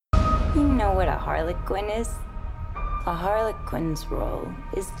what a harlequin is? A harlequin's role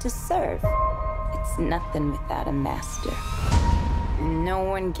is to serve. It's nothing without a master. No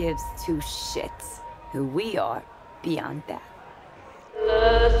one gives two shits who we are beyond that.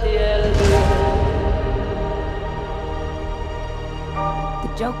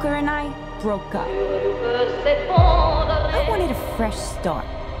 The Joker and I broke up. I wanted a fresh start.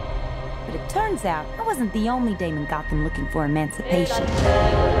 But it turns out I wasn't the only dame in Gotham looking for emancipation.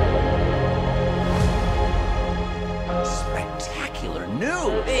 Spectacular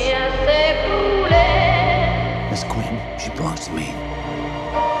news! Miss Quinn, she belongs to me.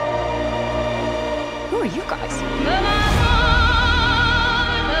 Who are you guys?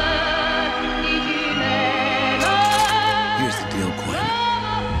 Here's the deal, Quinn.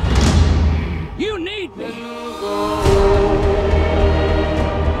 You need me!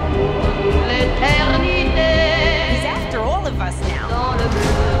 He's after all of us now.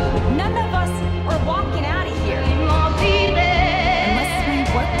 None of us are walking out of here unless we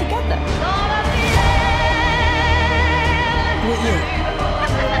work together. You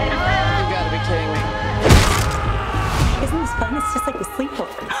gotta be kidding me. Isn't this fun? It's just like a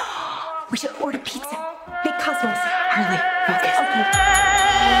sleepover. We should order pizza. Big Cosmos. Harley, focus. Okay.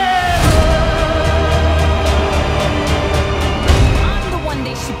 I'm the one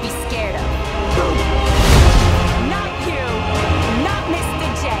they should be scared of. Not you. Not Mr.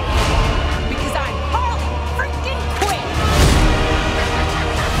 J. Because I'm Harley freaking Quinn.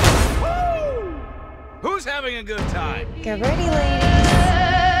 Who's having a good time? Get ready, ladies.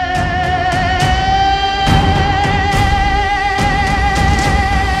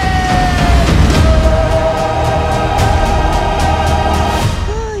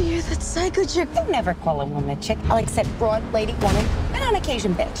 Psycho chick. I never call a woman a chick. I'll accept broad, lady, woman, and on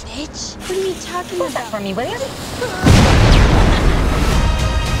occasion bitch. Bitch? What are you talking about? That for me, will you?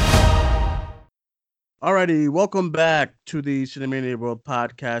 Alrighty, welcome back to the Cinemania World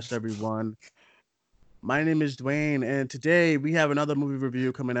Podcast, everyone. My name is Dwayne, and today we have another movie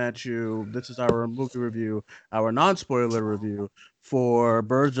review coming at you. This is our movie review, our non-spoiler review for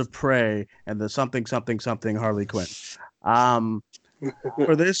Birds of Prey and the something Harley Quinn.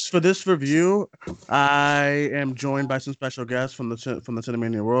 For this review, I am joined by some special guests from the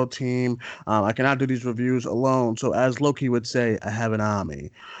Cinemania World team. I cannot do these reviews alone, so as Loki would say, I have an army.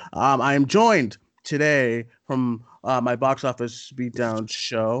 I am joined today from my box office beatdown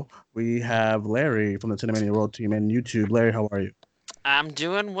show. We have Larry from the Cinemania World team and YouTube. Larry, how are you? I'm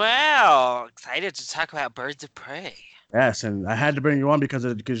doing well. Excited to talk about Birds of Prey. Yes, and I had to bring you on because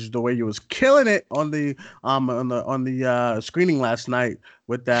the way you was killing it on the screening last night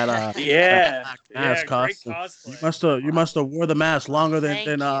with that mask great costume. cosplay. You must have wore the mask longer than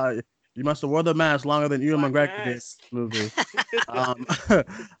Thank you must have wore the mask longer than Ewan McGregor did in the movie.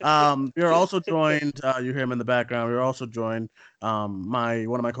 We are also joined. You hear him in the background. We are also joined. One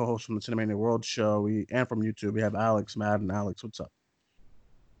of my co-hosts from the Cinemania World show. And from YouTube. We have Alex Madden. Alex, what's up?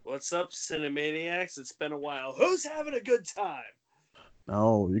 What's up, Cinemaniacs? It's been a while. Who's having a good time?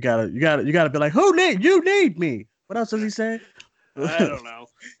 No, you gotta be like, you need me. What else does he say? I don't know.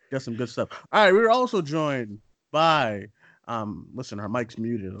 Got some good stuff. All right, we were also joined by listen, her mic's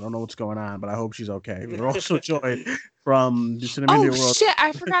muted. I don't know what's going on, but I hope she's okay. We're also joined from the Cinemania World. Oh shit,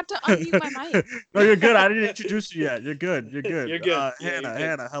 I forgot to unmute my mic. No, you're good. I didn't introduce you yet. You're good. You're good. You're good.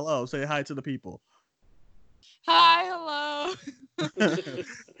 Hannah, hello. Say hi to the people. Hi, hello.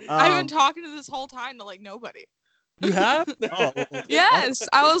 I've been talking to this whole time to like nobody. You have? Oh. Yes,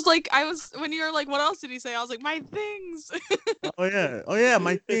 I was when you were like, what else did he say? I was like, my things. Oh yeah,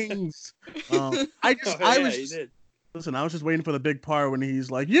 my things. I was just waiting for the big part when he's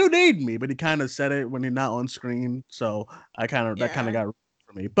like, "You need me," but he kind of said it when he's not on screen, so that kind of got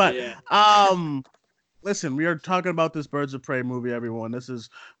for me. But listen, we are talking about this Birds of Prey movie, everyone. This is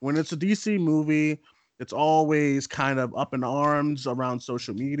when it's a DC movie. It's always kind of up in arms around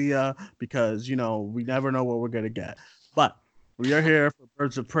social media because, we never know what we're going to get. But we are here for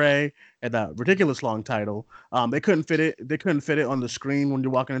Birds of Prey and that ridiculous long title. They couldn't fit it on the screen when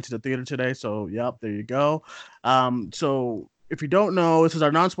you're walking into the theater today. So, yep, there you go. So if you don't know, this is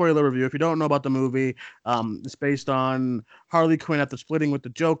our non-spoiler review. If you don't know about the movie, it's based on Harley Quinn after splitting with the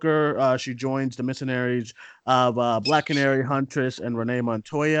Joker. She joins the mercenaries of Black Canary, Huntress, and Renee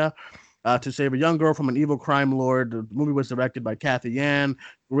Montoya. To save a young girl from an evil crime lord. The movie was directed by Kathy Yan,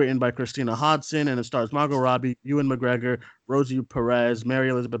 written by Christina Hodson, and it stars Margot Robbie, Ewan McGregor, Rosie Perez, Mary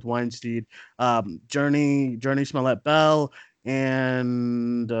Elizabeth Weinstein, Journey Smollett Bell,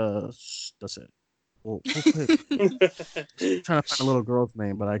 and that's it. Well, trying to find a little girl's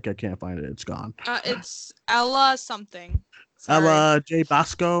name, but I can't find it. It's gone. It's Ella something. Sorry. Ella J.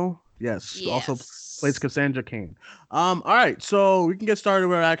 Basco. Yes, also plays Cassandra Cain. All right, so we can get started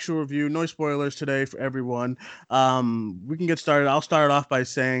with our actual review. No spoilers today for everyone. We can get started. I'll start off by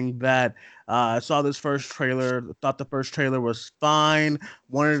saying that I saw this first trailer. Thought the first trailer was fine.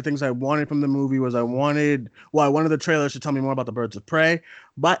 One of the things I wanted from the movie was I wanted the trailers to tell me more about the Birds of Prey,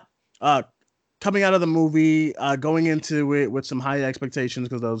 but coming out of the movie, going into it with some high expectations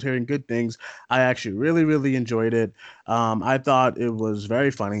because I was hearing good things, I actually really, really enjoyed it. I thought it was very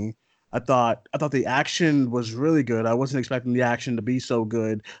funny. I thought the action was really good. I wasn't expecting the action to be so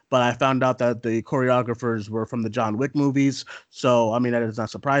good, but I found out that the choreographers were from the John Wick movies. So I mean that does not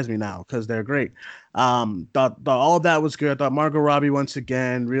surprise me now because they're great. Thought all of that was good. I thought Margot Robbie once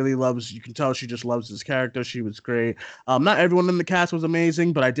again really loves. You can tell she just loves this character. She was great. Not everyone in the cast was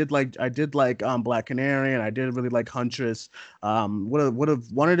amazing, but I did like Black Canary, and I did really like Huntress. Would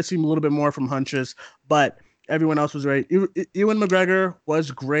have wanted to see a little bit more from Huntress, but everyone else was great. Ewan McGregor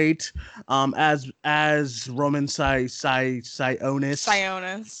was great. As Roman Sionis,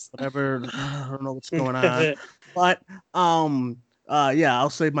 whatever. I don't know what's going on, but yeah, I'll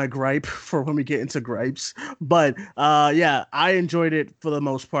save my gripe for when we get into gripes. But yeah, I enjoyed it for the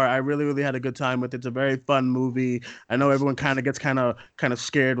most part. I really, really had a good time with it. It's a very fun movie. I know everyone kind of gets kind of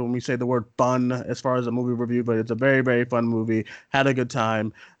scared when we say the word fun as far as a movie review, but it's a very, very fun movie. Had a good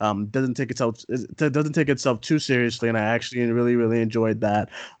time. Doesn't take itself too seriously, and I actually really, really enjoyed that.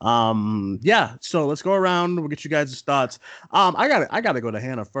 Yeah, so let's go around. We'll get you guys' thoughts. I gotta go to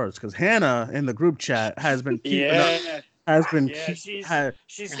Hannah first because Hannah in the group chat has been keeping up.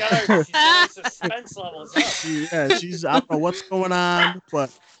 She's got our suspense levels up. She's I don't know what's going on, but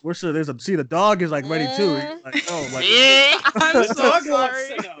we're sure the dog is like ready too. He's like, yo, like I'm the so dog sorry. wants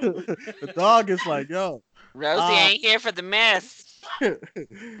to know. The dog is like, yo. Rosie ain't here for the mess.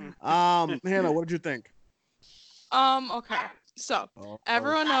 Hannah, what did you think? Okay. So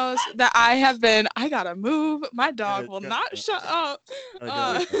everyone knows that I gotta move. My dog will not shut up.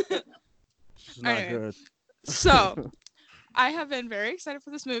 She's not good. So I have been very excited for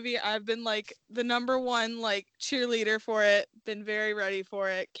this movie. I've been like the number one like cheerleader for it. Been very ready for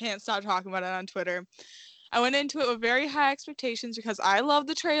it. Can't stop talking about it on Twitter. I went into it with very high expectations because I love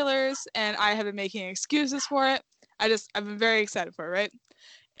the trailers and I have been making excuses for it. I've been very excited for it, right?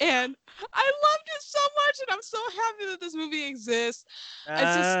 And I loved it so much, and I'm so happy that this movie exists.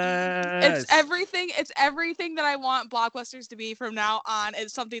 It's everything that I want blockbusters to be from now on.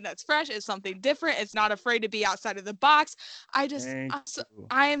 It's something that's fresh. It's something different. It's not afraid to be outside of the box. I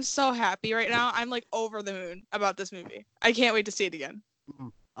am so happy right now. I'm like over the moon about this movie. I can't wait to see it again.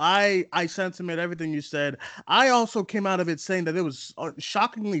 I sentiment everything you said. I also came out of it saying that it was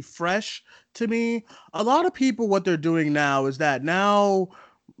shockingly fresh to me. A lot of people, what they're doing now is that now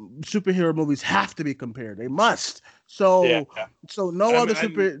superhero movies have to be compared. They must. So no other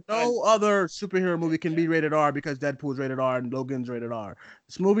superhero movie can be rated R because Deadpool's rated R and Logan's rated R.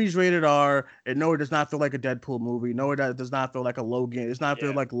 This movie's rated R, and no, it does not feel like a Deadpool movie. No, it does not feel like a Logan. It's not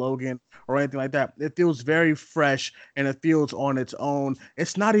feel like Logan or anything like that. It feels very fresh and it feels on its own.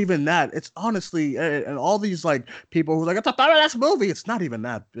 It's not even that. It's honestly, and all these like people who's like, it's a badass movie. It's not even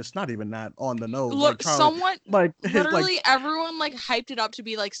that. It's not even that on the nose. Look, literally everyone like hyped it up to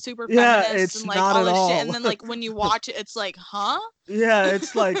be like super feminist and like all this shit, and then like when you watch it, it's like, huh? Yeah,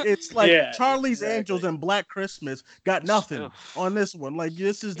 it's like Charlie's Angels and Black Christmas got nothing on this one. Like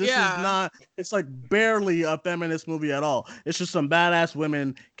this is not. It's like barely a feminist movie at all. It's just some badass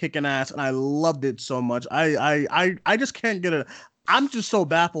women kicking ass, and I loved it so much. I just can't get it. I'm just so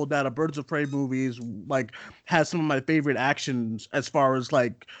baffled that a Birds of Prey movie is like has some of my favorite actions as far as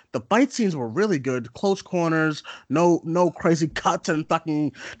like the fight scenes were really good, close corners, no crazy cuts and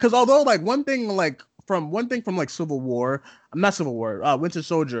fucking. Because although like one thing from like Winter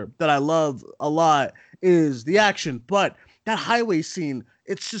Soldier that I love a lot is the action, but that highway scene,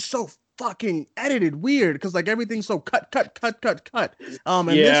 it's just so fucking edited weird because like everything's so cut. And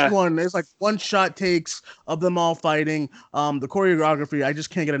this one is like one shot takes of them all fighting. The choreography, I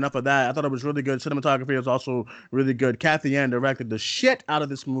just can't get enough of that. I thought it was really good. Cinematography was also really good. Kathy Ann directed the shit out of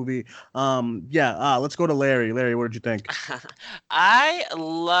this movie. Let's go to Larry. Larry, what did you think? I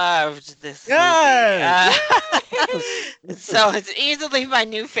loved this movie. So it's easily my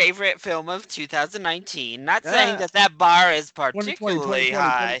new favorite film of 2019. Not saying that bar is particularly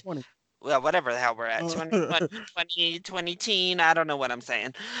high. 2020. Well, whatever the hell we're at, 20 teen, I don't know what I'm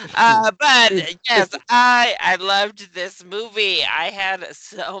saying. But yes, I loved this movie. I had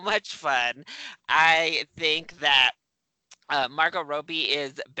so much fun. I think that Margot Robbie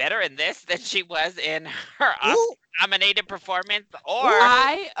is better in this than she was in her Oscar-nominated performance. Or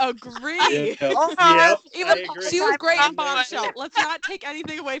I agree. Yep, Even I agree. she was great in I'm there Bombshell. too. Let's not take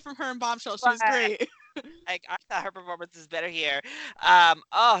anything away from her in Bombshell. She was great. Like, I thought her performance is better here.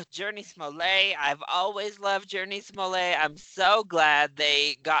 Journey Smollett. I've always loved Journey Smollett. I'm so glad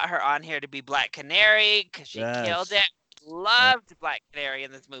they got her on here to be Black Canary because she killed it. Loved Black Canary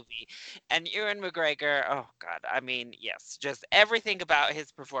in this movie. And Ewan McGregor, oh God, I mean, yes, just everything about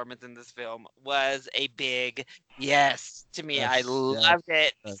his performance in this film was a big yes to me. I loved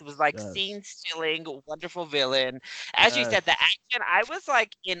it. It was like scene-stealing, wonderful villain. As you said, the action, I was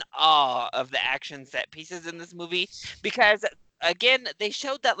like in awe of the action set pieces in this movie because again, they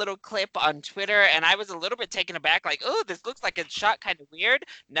showed that little clip on Twitter, and I was a little bit taken aback, like, oh, this looks like it's shot kind of weird.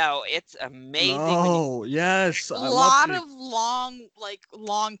 No, it's amazing. No, yes. A lot of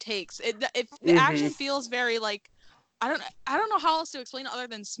long takes. The action feels very like I don't know how else to explain it other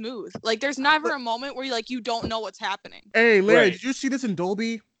than smooth. Like there's never a moment where you don't know what's happening. Hey, Larry, did you see this in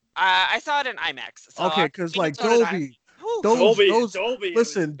Dolby? I saw it in IMAX. So okay, because like Dolby. Dolby.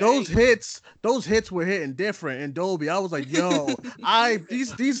 Listen, those hits were hitting different in Dolby. I was like, yo,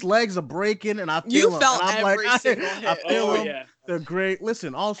 these legs are breaking, and I feel you them. felt and I'm every like, single hit. I feel them. Yeah. They're great.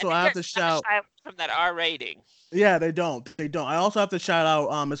 Listen, also I have to shout from that R rating. Yeah, they don't. I also have to shout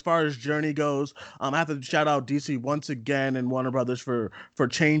out, as far as Journey goes, I have to shout out DC once again and Warner Brothers for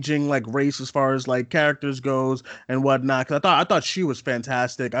changing like race as far as like characters goes and whatnot. Cause I thought she was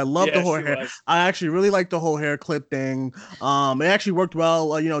fantastic. I love the whole hair. I actually really like the whole hair clip thing. It actually worked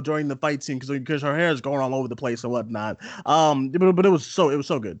well, during the fight scene because her hair is going all over the place and whatnot. But it was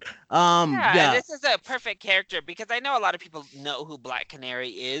so good. Yeah, this is a perfect character because I know a lot of people know who Black Canary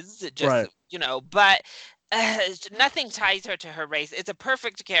is, just but. Nothing ties her to her race. It's a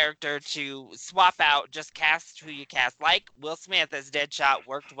perfect character to swap out. Just cast who you cast. Like Will Smith as Deadshot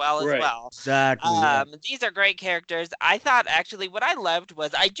worked well as well. Exactly. These are great characters. I thought actually what I loved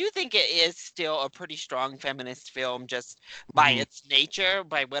was I do think it is still a pretty strong feminist film just by its nature,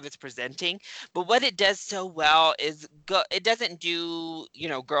 by what it's presenting. But what it does so well is it doesn't do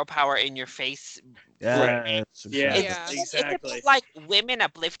girl power in your face. Exactly. It's about, like women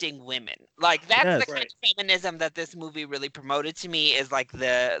uplifting women. Like that's the kind of feminism that this movie really promoted to me is like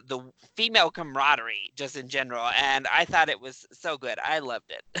the female camaraderie just in general, and I thought it was so good. I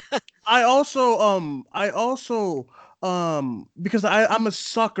loved it. I also because I'm a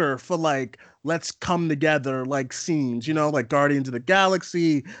sucker for like let's come together like scenes, like Guardians of the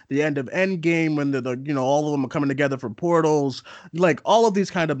Galaxy, the end of Endgame when the all of them are coming together for portals, like all of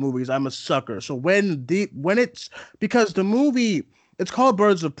these kind of movies. I'm a sucker. So when it's because the movie, it's called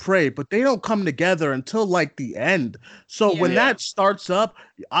Birds of Prey, but they don't come together until like the end. So when that starts up,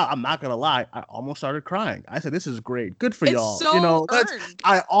 I'm not gonna lie, I almost started crying. I said, "This is great, good for y'all." So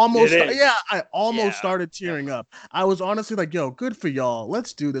I almost started tearing up. I was honestly like, "Yo, good for y'all.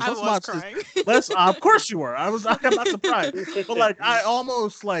 Let's do this. Let's watch this." Let's. Of course you were. I'm not surprised. But like, I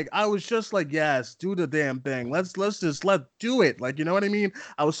was just like, "Yes, do the damn thing. Let's do it." Like, you know what I mean?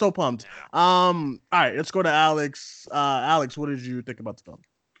 I was so pumped. All right, let's go to Alex. Alex, what did you think about the film?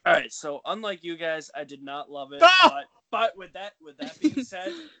 All right, so unlike you guys, I did not love it, but with that being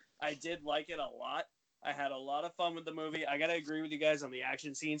said, I did like it a lot. I had a lot of fun with the movie. I gotta agree with you guys on the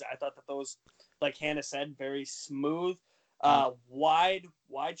action scenes. I thought that those, like Hannah said, very smooth, wide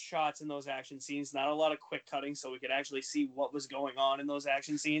shots in those action scenes. Not a lot of quick cutting, so we could actually see what was going on in those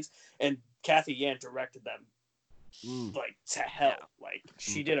action scenes. And Cathy Yan directed them. Like to hell. Like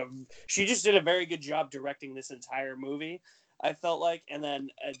she just did a very good job directing this entire movie, I felt like. And then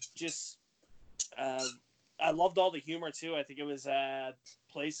I loved all the humor too. I think it was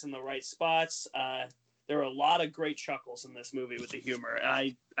placed in the right spots. There were a lot of great chuckles in this movie with the humor.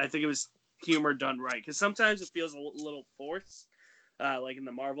 I think it was humor done right, because sometimes it feels a little forced, like in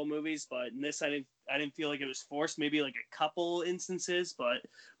the Marvel movies, but in this I didn't feel like it was forced. Maybe like a couple instances,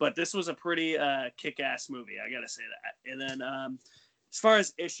 but this was a pretty kick-ass movie, I gotta say that. And then as far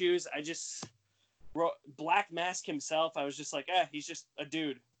as issues, I just wrote Black Mask himself. I was just like, he's just a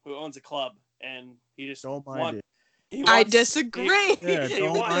dude who owns a club, and he just don't mind it. I disagree. He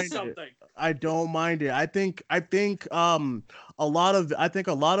wants something. I don't mind it. I think a lot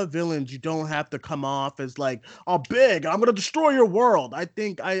of villains, you don't have to come off as like, oh, big, I'm gonna destroy your world. I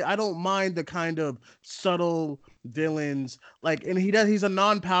think I don't mind the kind of subtle villains like, and he's a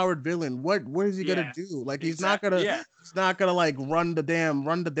non-powered villain. What is he gonna do? Like, he's not gonna like run the damn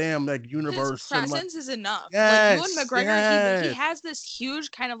like universe. His presence is enough. Yes, like Ewan McGregor, he has this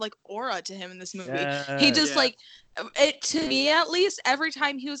huge kind of like aura to him in this movie. He just like it, to me at least, every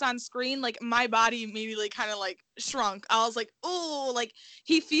time he was on screen, like my body immediately kind of like shrunk. I was like, oh, like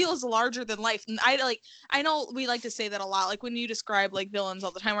he feels larger than life. And I know we like to say that a lot, like when you describe like villains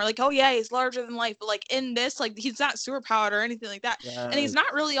all the time, we're like, oh yeah, he's larger than life, but like in this, like he's not superpowered or anything like that. And he's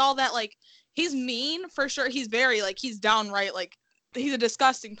not really all that, like he's mean for sure. He's very like, he's downright like, he's a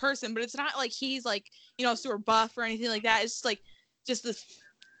disgusting person, but it's not like he's like, you know, super buff or anything like that. It's just like this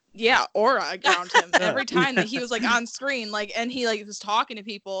aura around him every time that he was like on screen, like, and he like was talking to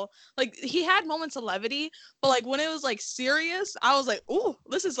people. Like he had moments of levity, but like when it was like serious, I was like, oh,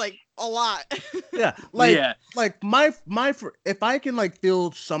 this is like a lot. Like my if I can like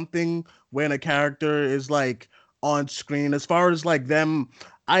feel something when a character is like on screen, as far as like them,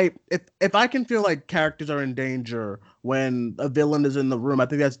 if I can feel like characters are in danger when a villain is in the room, I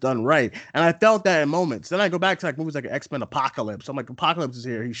think that's done right. And I felt that in moments. Then I go back to like movies like X-Men Apocalypse. I'm like, Apocalypse is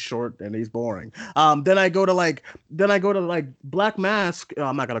here. He's short and he's boring. Then I go to like Black Mask.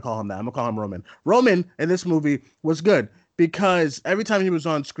 I'm not gonna call him that. I'm gonna call him Roman. Roman in this movie was good, because every time he was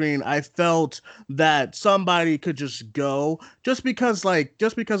on screen, I felt that somebody could just go, just because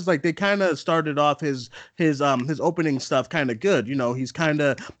they kind of started off his opening stuff kind of good. You know, he's kind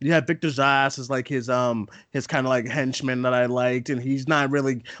of, you have Victor Zsasz as like his kind of like henchman that I liked, and he's not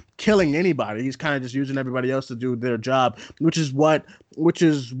really killing anybody. He's kind of just using everybody else to do their job, which is what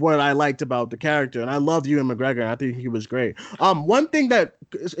I liked about the character. And I loved Ewan McGregor. I think he was great. One thing that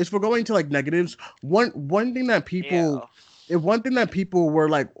is for going to like negatives, one thing that people. One thing that people were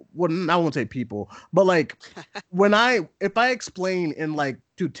like, well, I won't say people, but like if I explain in like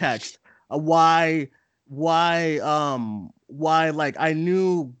to text why like I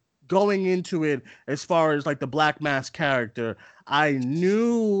knew going into it, as far as like the Black Mask character, I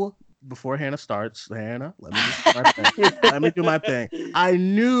knew before Hannah starts. Hannah, let me do my thing. I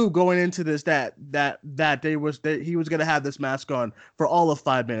knew going into this that he was gonna have this mask on for all of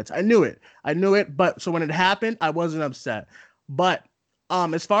 5 minutes. I knew it. But so when it happened, I wasn't upset. But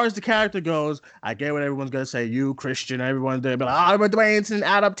as far as the character goes, I get what everyone's gonna say. You, Christian, everyone's there, but but Dwayne, it's an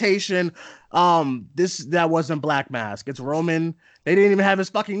adaptation. That wasn't Black Mask. It's Roman. They didn't even have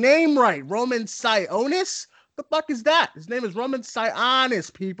his fucking name right. Roman Sionis. The fuck is that? His name is Roman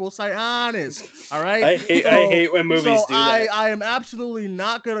Sionis, people. Sionis. All right. I hate when movies do that. I am absolutely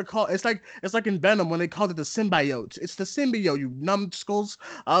not gonna call. It's like in Venom when they called it the symbiote. It's the symbiote, you numbskulls.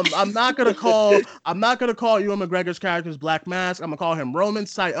 I'm not gonna call Ewan McGregor's character's Black Mask. I'm gonna call him Roman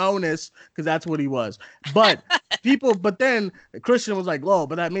Sionis, because that's what he was. But then Christian was like, "Whoa,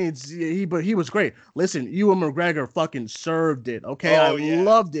 but that means he was great." Listen, Ewan McGregor fucking served it. Okay,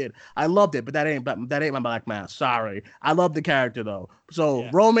 loved it. But that ain't my Black Mask. Sorry, I love the character though. So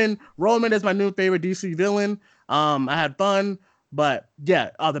Roman is my new favorite DC villain. I had fun, but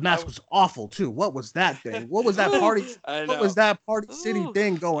the mask was awful too. What was that thing? What was that party? What was that Party City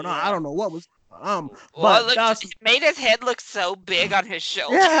thing going on? I don't know what was. It made his head look so big on his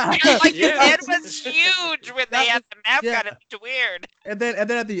shoulder. Yeah. Like his head was huge when they had the mask on. It was weird. And then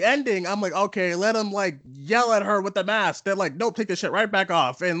at the ending, I'm like, okay, let him like yell at her with the mask. They're like, nope, take this shit right back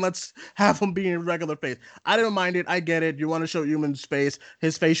off, and let's have him be in regular face. I didn't mind it. I get it. You want to show Human's face.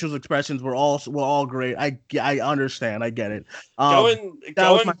 His facial expressions were all great. I understand. I get it.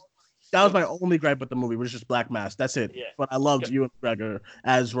 That was my only gripe with the movie, was just Black Mask. That's it. Yeah. But I loved Ewan McGregor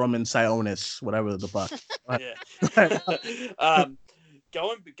as Roman Sionis, whatever the fuck.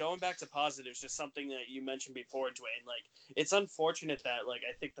 Going back to positives, just something that you mentioned before, Dwayne. Like, it's unfortunate that like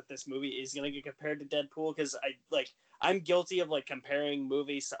I think that this movie is gonna get compared to Deadpool, because I'm guilty of like comparing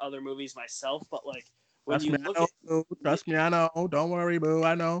movies to other movies myself, but like trust me, I know. Don't worry, boo.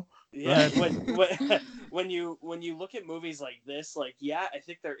 I know. Yeah, when you look at movies like this, like, I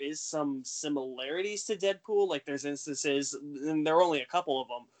think there is some similarities to Deadpool. Like, there's instances, and there are only a couple of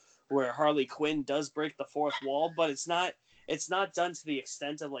them, where Harley Quinn does break the fourth wall, but it's not done to the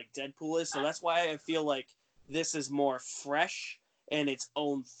extent of like Deadpool is. So that's why I feel like this is more fresh and its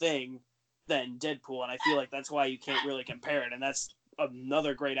own thing than Deadpool, and I feel like that's why you can't really compare it, and that's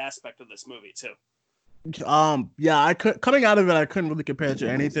another great aspect of this movie too. Coming out of it, I couldn't really compare it to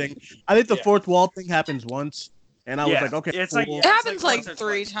anything. I think the fourth wall thing happens once, and I was like, okay, it's cool. it happens like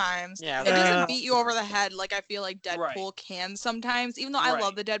 3 times. It doesn't beat you over the head like I feel like Deadpool can sometimes. Even though I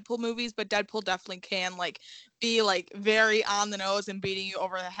love the Deadpool movies, but Deadpool definitely can like be like very on the nose and beating you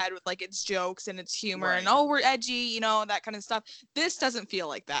over the head with like its jokes and its humor and we're edgy, you know, that kind of stuff. This doesn't feel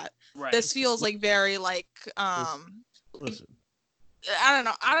like that. This feels like very like Listen. I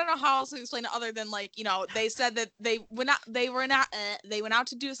don't know how else to explain it other than like, you know, they said that they went out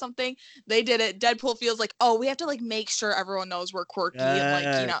to do something. They did it. Deadpool feels like, oh, we have to like make sure everyone knows we're quirky and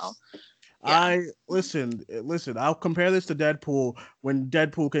like, you know. Yeah. Listen. I'll compare this to Deadpool when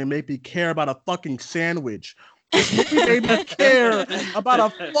Deadpool can make me care about a fucking sandwich. This movie made me care about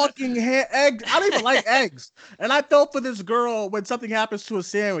a fucking egg. I don't even like eggs. And I felt for this girl when something happens to a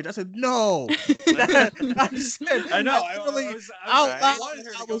sandwich. I said, no. I know. I wanted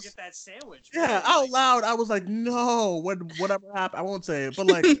her to go get that sandwich. Yeah, really. out loud, I was like, no. Whatever happened, I won't say it. But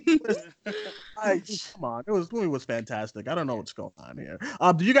like, come on. The movie was fantastic. I don't know what's going on here.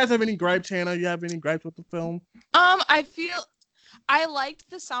 Do you guys have any gripes, Hannah? You have any gripes with the film? I feel I liked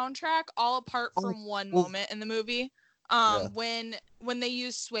the soundtrack all apart from one moment in the movie. When they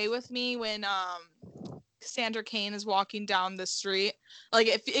use "Sway with Me" when Sandra Kane is walking down the street, like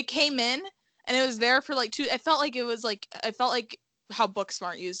it came in and it was there for like I felt like how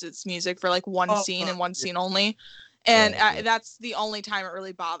Booksmart used its music for like one scene and one scene only, and that's the only time it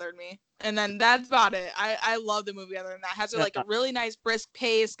really bothered me. And then that's about it. I love the movie. Other than that, it has like a really nice brisk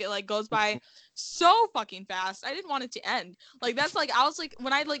pace. It like goes by so fucking fast. I didn't want it to end. Like that's like I was like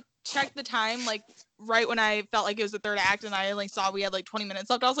when I like checked the time like right when I felt like it was the third act and I only saw we had like 20 minutes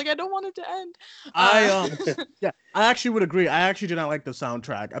left. I was like, I don't want it to end. I actually would agree. I actually did not like the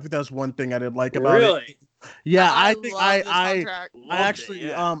soundtrack. I think that's one thing I didn't like about it. Yeah, I think I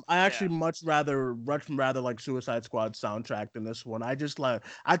actually much rather like Suicide Squad soundtrack than this one. I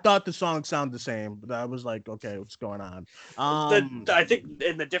thought the songs sound the same, but I was like, okay, what's going on? I think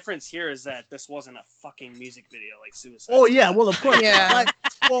and the difference here is that this wasn't a fucking music video like Suicide. Oh yeah, well of course. Yeah.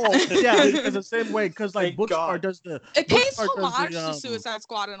 It's the same way because like Booksmart does the. It pays homage to Suicide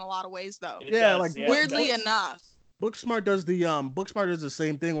Squad in a lot of ways though. Weirdly enough. Booksmart does the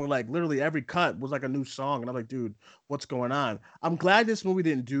same thing where like literally every cut was like a new song, and I'm like, dude, what's going on? I'm glad this movie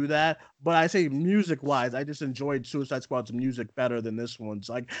didn't do that, but I say music wise, I just enjoyed Suicide Squad's music better than this one's.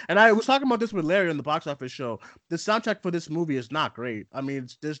 Like, and I was talking about this with Larry on the box office show. The soundtrack for this movie is not great. I mean,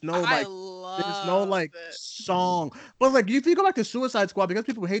 there's no song, but like if you go back to Suicide Squad, because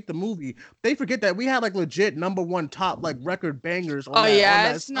people hate the movie, they forget that we had like legit #1 top like record bangers.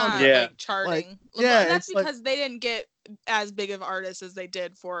 It's not like charting. That's because like, they didn't get as big of artists as they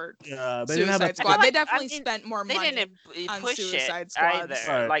did for Suicide Squad. They definitely spent more money. They didn't push Suicide it Squad.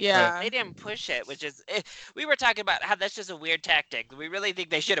 either. Like, they didn't push it, which is we were talking about how that's just a weird tactic. We really think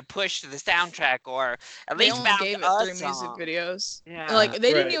they should have pushed the soundtrack or at least only gave it 3 music videos. Yeah, like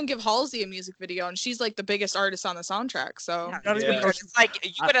they didn't even give Halsey a music video, and she's like the biggest artist on the soundtrack. So it's like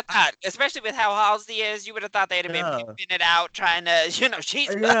you would have thought, especially with how Halsey is, you would have thought they'd have been pimping it out, trying to, she's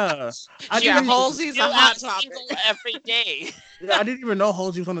Halsey's a hot topic every day. I didn't even know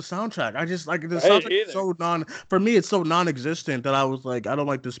Halsey was on the soundtrack. I just like the soundtrack for me it's so non-existent that I was like, I don't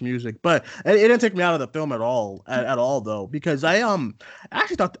like this music. But it didn't take me out of the film at all though, because I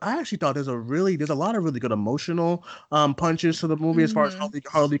actually thought there's a lot of really good emotional punches to the movie as far as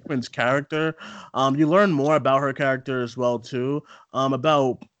Harley Quinn's character. You learn more about her character as well too.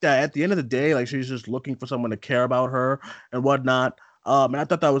 About that at the end of the day, like she's just looking for someone to care about her and whatnot. And I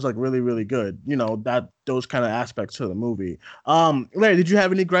thought that was like really, really good. Those kind of aspects to the movie. Larry, did you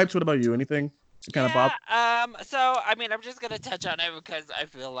have any gripes? What about you? Anything? Kind of Bob? So I mean, I'm just gonna touch on it because I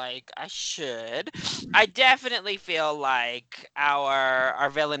feel like I should. I definitely feel like our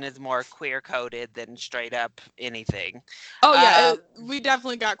villain is more queer coded than straight up anything. Oh yeah, we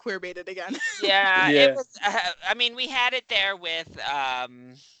definitely got queer baited again. It was. I mean, we had it there with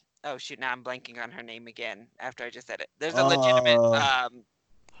oh shoot! Now I'm blanking on her name again. After I just said it, there's a legitimate.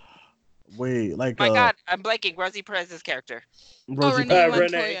 Wait, like my God, I'm blanking. Rosie Perez's character. Renee.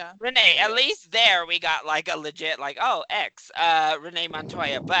 Renee. At least there we got like a legit Renee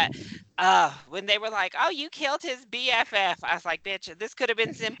Montoya. But when they were like, "Oh, you killed his BFF," I was like, "Bitch, this could have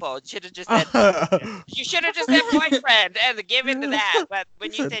been simple. You should have just said you should have just said boyfriend and given to that. But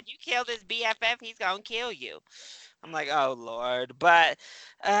when you said you killed his BFF, he's gonna kill you." I'm like, oh Lord, but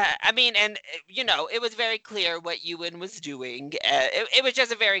I mean, and it was very clear what Ewan was doing. It was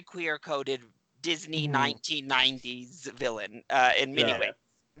just a very queer-coded Disney 1990s villain in many ways.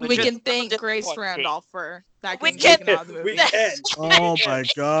 We can thank Grace Randolph for that getting taken out of the movie. Oh my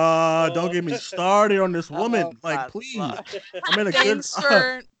God! Don't get me started on this woman. Please. I'm in a Thanks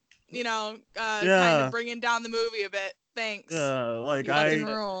for kind of bringing down the movie a bit. Thanks. Yeah,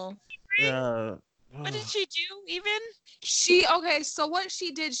 What did she do even? So what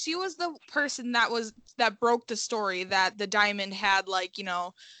she did, she was the person that broke the story that the diamond had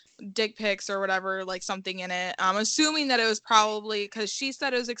dick pics or whatever, like something in it. I'm assuming that it was probably because she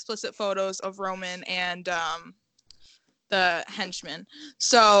said it was explicit photos of Roman and the henchman.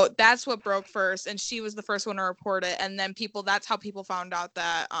 So that's what broke first, and she was the first one to report it. And then that's how people found out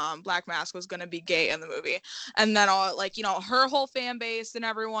that Black Mask was gonna be gay in the movie. And then all her whole fan base and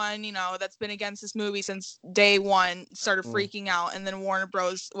everyone, that's been against this movie since day one started freaking out. And then Warner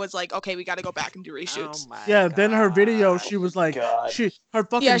Bros was like, okay, we got to go back and do reshoots. God. Then her video, she was like, God. her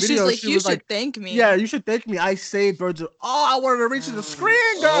fucking video, like, you should thank me. Yeah, you should thank me. I saved Birds of. Oh, I wanted to reach to the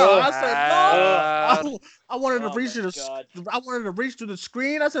screen, girl. I said no. I wanted to reach to the. I wanted to reach to the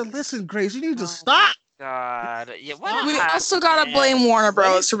screen. I said, listen, Grace, you need to stop. God, yeah. We also gotta blame Warner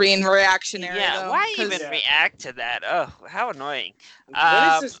Bros. for being reactionary. Yeah, though, why even react to that? Oh, how annoying.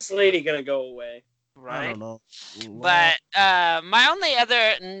 When is this lady gonna go away? Right. I don't know. But my only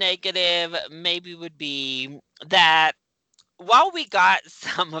other negative maybe would be that while we got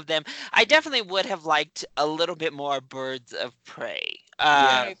some of them, I definitely would have liked a little bit more Birds of Prey.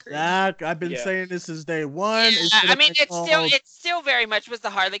 Zach, I've been saying this since day one. I mean, it still very much was the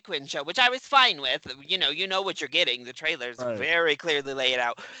Harley Quinn show, which I was fine with. You know what you're getting. The trailers very clearly lay it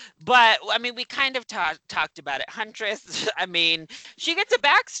out. But I mean, we kind of talked about it. Huntress, I mean, she gets a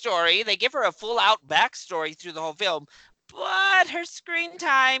backstory. They give her a full-out backstory through the whole film. But her screen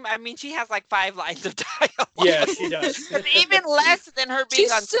time, I mean, she has like 5 lines of dialogue. Yeah, she does. Even less than her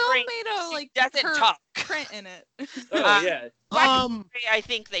being on screen. She doesn't talk. Print in it. Oh yeah. Black Canary, I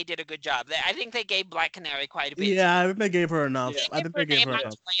think they did a good job. I think they gave Black Canary quite a bit. Yeah, I think they gave her enough. Yeah. I think they gave her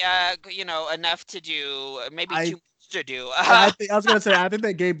enough. Enough to do, maybe too much to do. I was gonna say, I think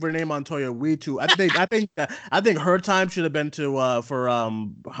they gave Renee Montoya way too. I think her time should have been for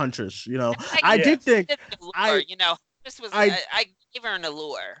Huntress. I did think I gave her an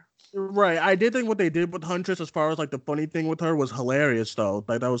allure. Right, I did think what they did with Huntress, as far as like the funny thing with her, was hilarious though.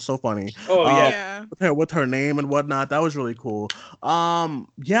 Like that was so funny. Oh yeah. With her name and whatnot, that was really cool.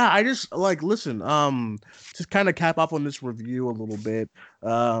 I just listen. Just kind of cap off on this review a little bit.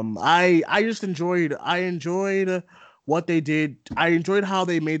 I just enjoyed what they did. I enjoyed how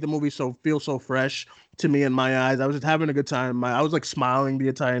they made the movie feel so fresh to me in my eyes. I was just having a good time. I was like smiling the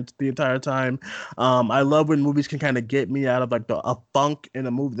entire time. I love when movies can kind of get me out of like a funk in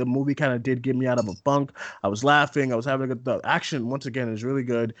a movie. The movie kind of did get me out of a funk. I was laughing. I was having the action once again is really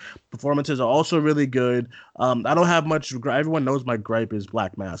good. Performances are also really good. I don't have much. Everyone knows my gripe is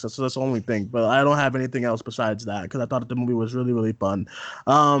Black Mask. That's the only thing. But I don't have anything else besides that because I thought the movie was really really fun,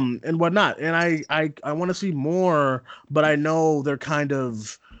 and whatnot. And I want to see more, but I know they're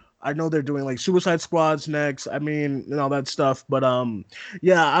doing like Suicide Squads next. I mean, and all that stuff. But I'm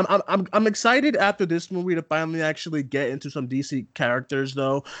excited after this movie to finally actually get into some DC characters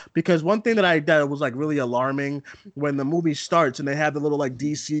though, because one thing that was like really alarming when the movie starts and they have the little like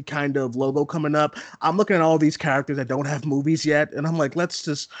DC kind of logo coming up. I'm looking at all these characters that don't have movies yet, and I'm like,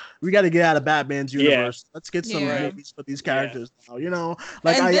 we got to get out of Batman's universe. Let's get some movies for these characters now.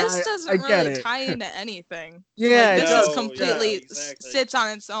 Like and this doesn't really tie into anything. Yeah, this is completely sits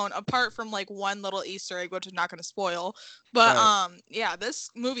on its own. Apart from like one little Easter egg, which I'm not going to spoil, but this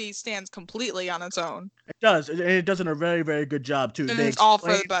movie stands completely on its own. It does, and it does a very very good job too. And it's all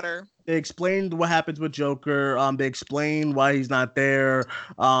for the better. They explained what happens with Joker. They explain why he's not there.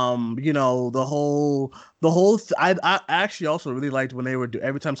 I actually also really liked when they were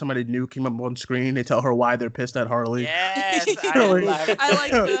every time somebody new came up on screen, they tell her why they're pissed at Harley. Yes, I like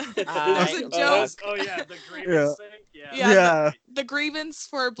the joke. Oh yeah, the grievance thing. Yeah. The grievance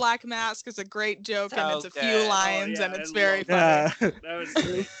for Black Mask is a great joke, and it's a few lines, and it's very funny. That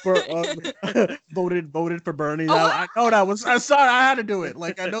was voted for Bernie. I know that was. I'm sorry, I had to do it.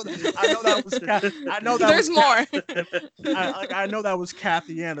 Like I know that was. There's more. I know that was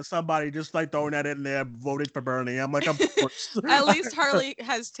Kathy and somebody just like throwing that in there. Voted for Bernie. I'm like, of course. At least Harley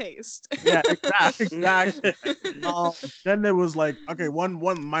has taste. Yeah, exactly. Then there was like, okay,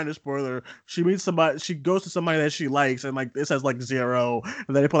 one minor spoiler. She meets somebody. She goes to somebody that she likes, and like it says like 0,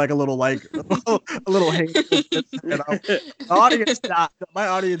 and then they put like a little like a little hate. My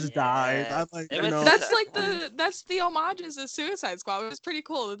audience died. I'm like, that's the homages of Suicide Squad. It was pretty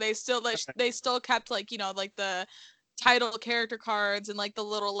cool. They still kept like like the title character cards and like the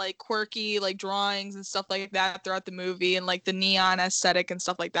little like quirky like drawings and stuff like that throughout the movie, and like the neon aesthetic and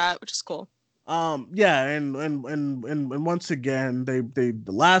stuff like that, which is cool. And once again, they the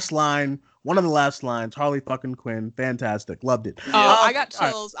last line, one of the last lines, Harley fucking Quinn, fantastic, loved it. I got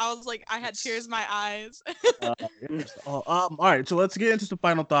chills. I was like, I had tears in my eyes. All right, so let's get into some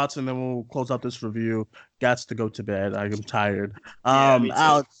final thoughts, and then we'll close out this review. Gats to go to bed. I am tired.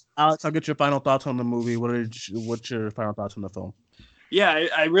 Alex, I'll get your final thoughts on the movie. What's your final thoughts on the film? Yeah,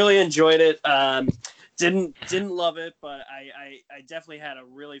 I really enjoyed it. Didn't love it, but I definitely had a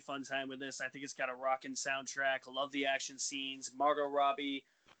really fun time with this. I think it's got a rocking soundtrack. I love the action scenes. Margot Robbie,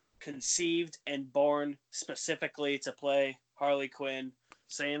 conceived and born specifically to play Harley Quinn.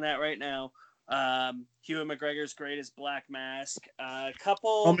 Saying that right now. Ewan McGregor's great as Black Mask.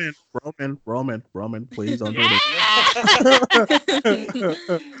 Couple Roman, please don't do this.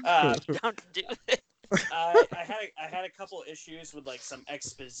 Don't do it. I had a couple issues with like some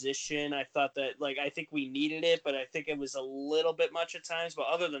exposition. I thought that I think we needed it, but I think it was a little bit much at times. But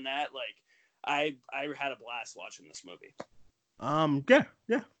other than that, I had a blast watching this movie.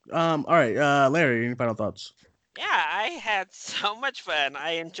 Yeah. All right, Larry, any final thoughts? Yeah, I had so much fun.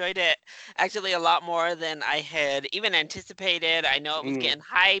 I enjoyed it actually a lot more than I had even anticipated. I know it was getting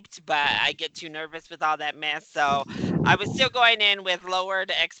hyped, but I get too nervous with all that mess. So I was still going in with lowered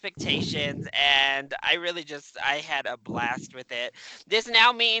expectations, and I had a blast with it. This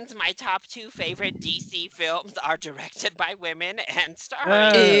now means my top 2 favorite DC films are directed by women and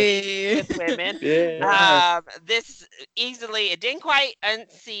starring with women. This easily, it didn't quite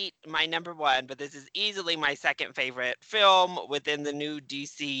unseat my number 1, but this is easily my second favorite film within the new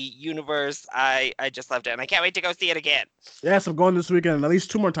DC universe. I just loved it, and I can't wait to go see it again. Yes, I'm going this weekend at least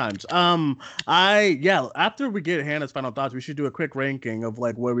 2 more times. After we get Hannah's final thoughts, we should do a quick ranking of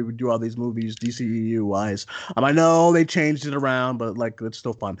where we would do all these movies DCEU wise. I know they changed it around, but it's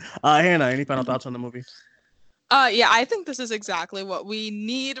still fun. Hannah, any final thoughts on the movie? Yeah, I think this is exactly what we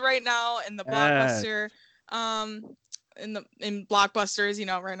need right now in the blockbuster. In blockbusters,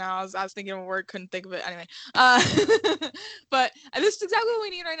 right now I was thinking of a word, couldn't think of it anyway. But this is exactly what we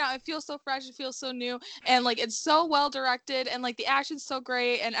need right now. It feels so fresh, it feels so new, and it's so well directed, and the action's so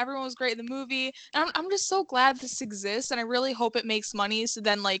great, and everyone was great in the movie. And I'm just so glad this exists, and I really hope it makes money, so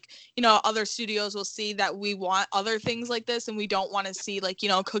then other studios will see that we want other things like this, and we don't want to see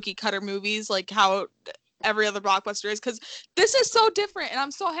cookie cutter movies like how every other blockbuster is, because this is so different, and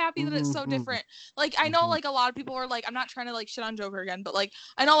I'm so happy that it's so different. I know a lot of people are I'm not trying to shit on Joker again, but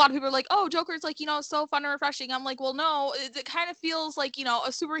I know a lot of people are oh, Joker's so fun and refreshing. I'm well, no, it kind of feels a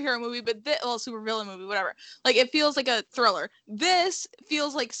superhero movie, but super villain movie, whatever. It feels like a thriller. This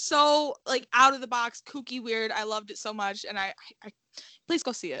feels so out of the box, kooky, weird. I loved it so much, and I please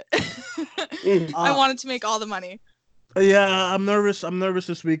go see it. I wanted to make all the money. Yeah, I'm nervous. I'm nervous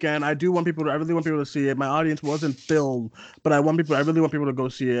this weekend. I really want people to see it. My audience wasn't filled, but I really want people to go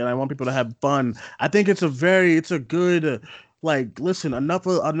see it, and I want people to have fun. I think it's a good, listen, enough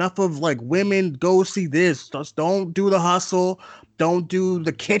of women, go see this. Just don't do The Hustle. Don't do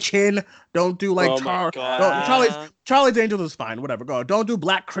The Kitchen. Don't do Charlie's Angels is fine. Whatever. Go. Don't do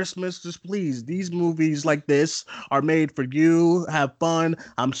Black Christmas. Just please. These movies like this are made for you. Have fun.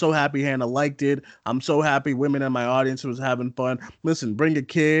 I'm so happy Hannah liked it. I'm so happy women in my audience was having fun. Listen, bring your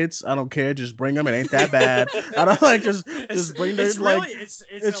kids. I don't care. Just bring them. It ain't that bad. I don't just bring them.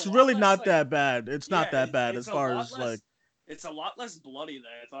 It's really not that bad. It's not that bad as far as It's a lot less bloody than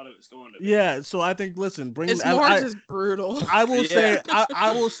I thought it was going to be. Yeah, so I think it's more just brutal. I will say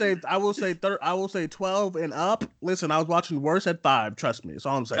 12 and up. Listen, I was watching worse at 5. Trust me, that's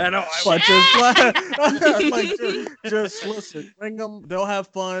all I'm saying. I know. But just listen, bring them. They'll have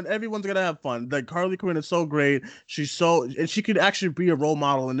fun. Everyone's gonna have fun. Harley Quinn is so great. And she could actually be a role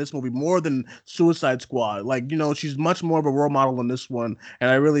model in this movie more than Suicide Squad. She's much more of a role model in this one, and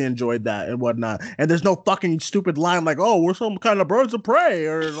I really enjoyed that and whatnot. And there's no fucking stupid line oh, we're some kind of birds of prey,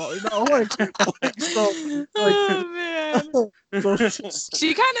 or oh man.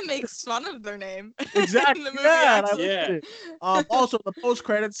 She kind of makes fun of their name. Exactly. In the movie, yeah. Also, the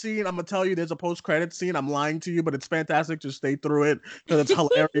post-credit scene. I'm gonna tell you, there's a post-credit scene. I'm lying to you, but it's fantastic. Just stay through it because it's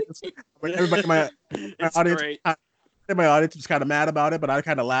hilarious. Everybody, my audience. Great. My audience was kind of mad about it, but I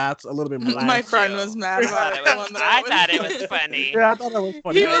kind of laughed a little bit more. My friend was mad about it. I thought it was funny. Yeah, I thought it was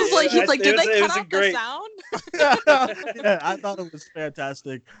funny. He was like, did they cut off the sound? Yeah, I thought it was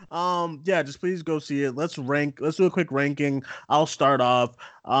fantastic. Just please go see it. Let's do a quick ranking. I'll start off.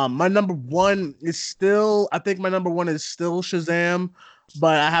 My number one is still Shazam.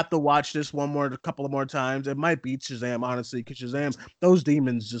 But I have to watch this a couple of more times. It might beat Shazam, honestly, because Shazam, those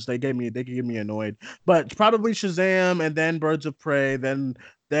demons they can get me annoyed. But probably Shazam, and then Birds of Prey, then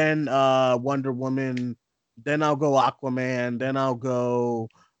Wonder Woman, then I'll go Aquaman, then I'll go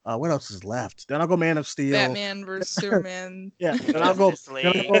what else is left? Then I'll go Man of Steel, Batman vs Superman. Yeah, then I'll go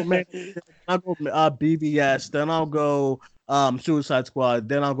BVS, then I'll go Suicide Squad,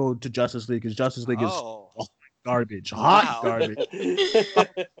 then I'll go to Justice League, because Justice League is garbage. Garbage.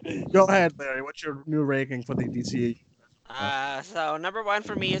 Go ahead, Larry. What's your new ranking for the DC? So number 1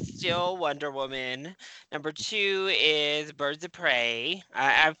 for me is still Wonder Woman. Number 2 is Birds of Prey.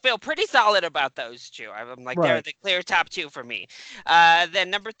 I feel pretty solid about those two. I'm like, they're Right. the clear top 2 for me. Then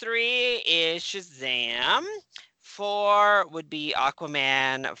number 3 is Shazam. 4 would be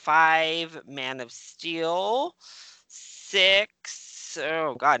Aquaman. 5, Man of Steel. 6,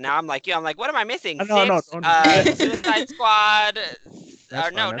 oh God, now I'm like, what am I missing? No, 6, Suicide Squad.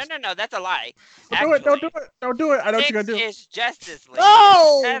 No, that's a lie. Don't do Actually, it. Don't do it. I know what 6 you're gonna do. is Justice League.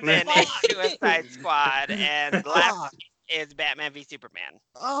 No! 7 is Suicide Squad, and last is Batman v Superman.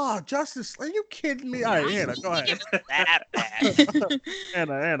 Oh, Justice! Are you kidding me? All right, Hannah, go ahead. It was that bad.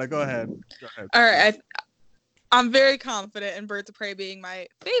 Anna, go ahead. All right, I'm very confident in Birds of Prey being my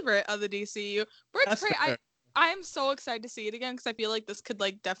favorite of the DCU. Birds of Prey, I'm so excited to see it again because I feel like this could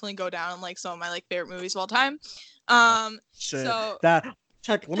like definitely go down in like some of my like favorite movies of all time. Shit. So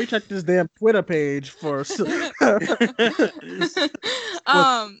Let me check this damn Twitter page for. I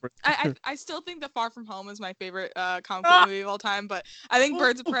still think that Far From Home is my favorite comic book movie of all time, but I think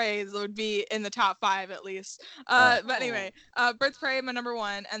Birds of Prey would be in the top 5 at least. But anyway, Birds of Prey my number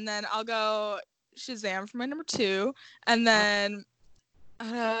 1, and then I'll go Shazam for my number 2, and then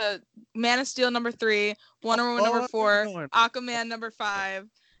Man of Steel number 3, Wonder Woman number 4, Aquaman number 5,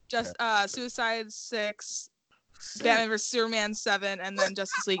 Suicide 6, Batman vs Superman 7, and then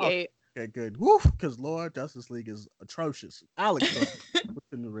Justice League 8. Okay, good. Woof, because Lord, Justice League is atrocious. Alex,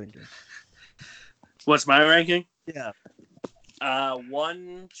 what's in the ranking? What's my ranking? Yeah.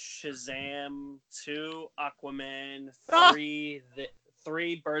 1 Shazam, 2 Aquaman, 3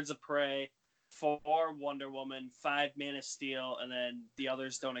 Birds of Prey, 4 Wonder Woman, 5 Man of Steel, and then the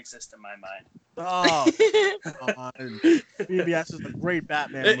others don't exist in my mind. Oh, BVS is a great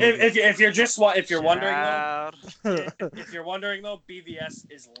Batman movie. If you're wondering though, BVS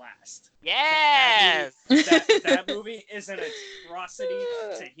is last. Yes. That movie is an atrocity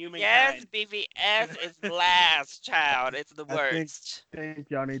to humankind. Yes, BVS is last, child. It's the worst. I think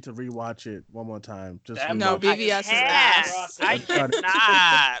y'all need to rewatch it one more time. No, BVS is last. I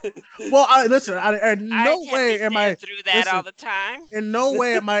cannot. Well, listen. In no way am I through that all the time. In no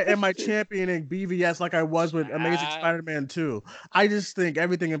way am I championing BVS like I was with Amazing Spider-Man 2. I just think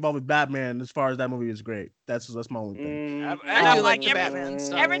everything involved with Batman, as far as that movie, is great. That's my only thing. I do like the Batman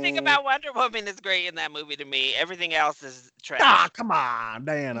stuff. Everything about Wonder Woman is great in that movie to me. Everything else is trash. Come on,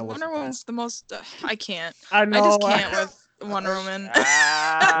 Diana. Wonder Woman's the most. I can't. I know. I just can't with Wonder Woman.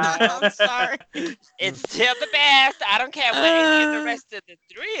 I'm sorry. It's still the best. I don't care what any of the rest of the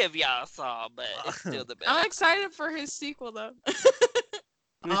 3 of y'all saw, but it's still the best. I'm excited for his sequel though.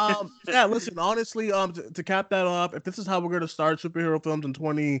 Yeah, listen, honestly, to cap that off, if this is how we're gonna start superhero films in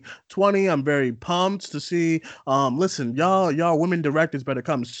 2020, I'm very pumped to see. Listen, y'all women directors better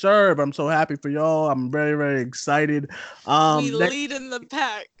come serve. I'm so happy for y'all. I'm very, very excited. We lead in the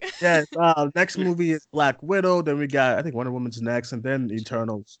pack. Yes. Next movie is Black Widow. Then we got, I think, Wonder Woman's next, and then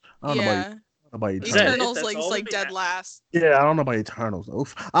Eternals. I don't know about Eternals like dead last. Yeah, I don't know about Eternals.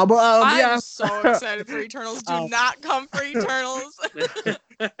 Oof. I'm so excited for Eternals. Do not come for Eternals.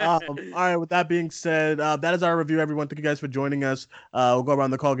 All right, with that being said, that is our review, everyone. Thank you guys for joining us. We'll go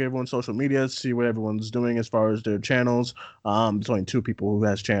around the call, get everyone's social media, see what everyone's doing as far as their channels. There's only 2 people who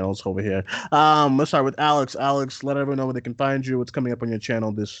has channels over here. Let's start with Alex. Alex, let everyone know where they can find you. What's coming up on your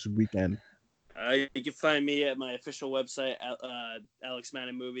channel this weekend? You can find me at my official website,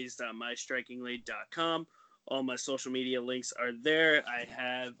 alexmaddenmovies.mystrikingly.com. All my social media links are there. I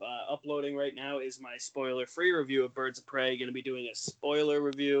have uploading right now is my spoiler-free review of Birds of Prey. Going to be doing a spoiler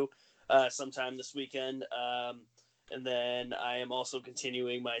review sometime this weekend. And then I am also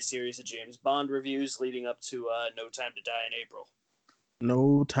continuing my series of James Bond reviews leading up to No Time to Die in April.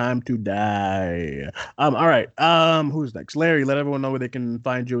 No Time to Die. All right. Who's next? Larry, let everyone know where they can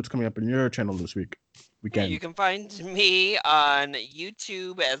find you. What's coming up in your channel this weekend. You can find me on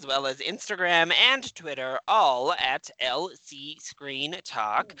YouTube as well as Instagram and Twitter, all at LC Screen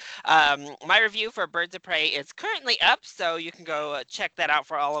Talk. My review for Birds of Prey is currently up, so you can go check that out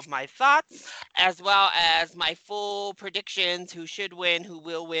for all of my thoughts, as well as my full predictions, who should win, who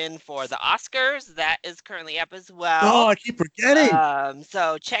will win for the Oscars. That is currently up as well. Oh, I keep forgetting.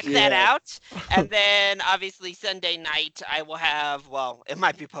 So check that out. And then, obviously, Sunday night, I will have, well, it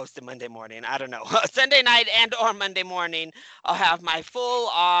might be posted Monday morning. I don't know. Sunday night and or Monday morning, I'll have my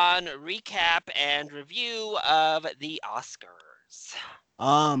full-on recap and review of the Oscars.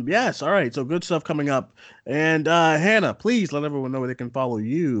 Yes, all right. So good stuff coming up. And Hannah, please let everyone know where they can follow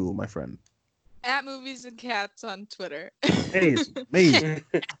you, my friend. At Movies and Cats on Twitter. Amazing.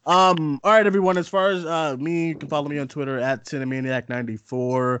 All right, everyone. As far as me, you can follow me on Twitter at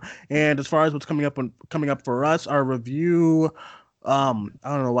Cinemaniac94. And as far as what's coming up for us, our review I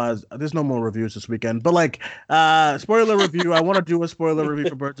don't know why there's no more reviews this weekend, but like spoiler review. I want to do a spoiler review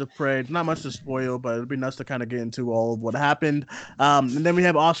for Birds of Prey. Not much to spoil, but it'd be nice to kind of get into all of what happened. And then we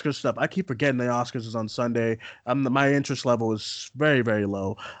have Oscar stuff. I keep forgetting the Oscars is on Sunday. My interest level is very, very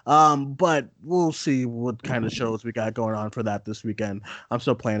low. But we'll see what kind of shows we got going on for that this weekend. I'm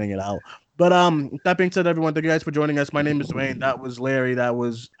still planning it out. But that being said, everyone, thank you guys for joining us. My name is Dwayne. That was Larry. That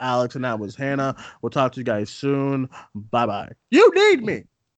was Alex, and that was Hannah. We'll talk to you guys soon. Bye bye. You need me.